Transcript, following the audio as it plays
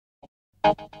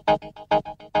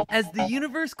As the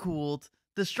universe cooled,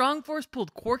 the strong force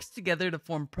pulled quarks together to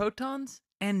form protons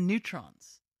and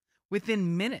neutrons.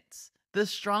 Within minutes, the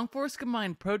strong force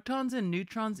combined protons and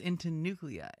neutrons into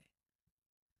nuclei.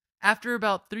 After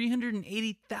about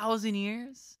 380,000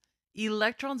 years,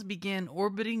 electrons began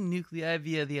orbiting nuclei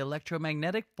via the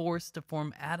electromagnetic force to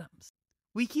form atoms.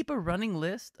 We keep a running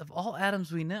list of all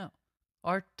atoms we know,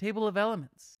 our table of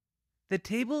elements. The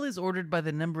table is ordered by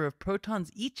the number of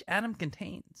protons each atom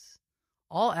contains.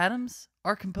 All atoms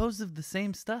are composed of the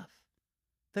same stuff.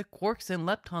 The quarks and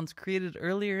leptons created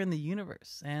earlier in the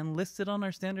universe and listed on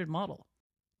our standard model.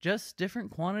 Just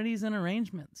different quantities and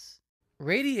arrangements.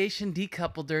 Radiation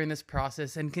decoupled during this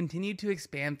process and continued to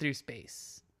expand through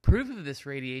space. Proof of this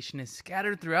radiation is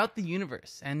scattered throughout the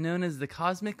universe and known as the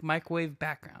cosmic microwave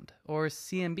background, or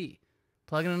CMB.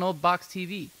 Plug in an old box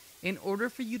TV. In order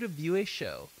for you to view a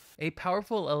show, a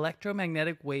powerful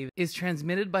electromagnetic wave is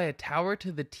transmitted by a tower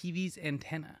to the TV's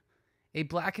antenna. A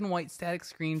black and white static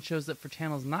screen shows up for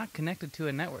channels not connected to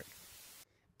a network.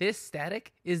 This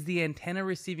static is the antenna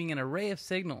receiving an array of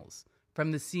signals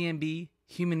from the CMB,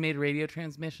 human-made radio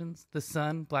transmissions, the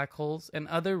sun, black holes, and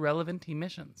other relevant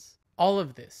emissions. All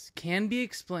of this can be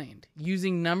explained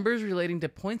using numbers relating to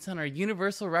points on our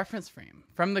universal reference frame,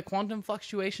 from the quantum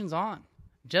fluctuations on.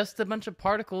 Just a bunch of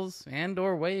particles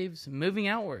and/or waves moving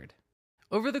outward.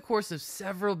 Over the course of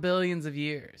several billions of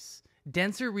years,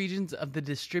 denser regions of the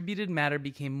distributed matter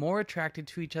became more attracted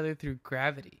to each other through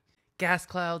gravity. Gas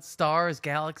clouds, stars,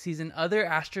 galaxies, and other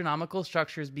astronomical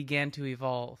structures began to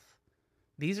evolve.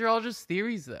 These are all just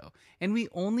theories though, and we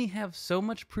only have so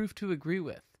much proof to agree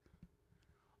with.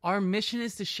 Our mission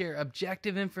is to share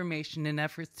objective information in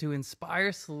efforts to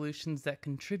inspire solutions that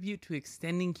contribute to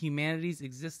extending humanity's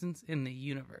existence in the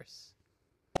universe.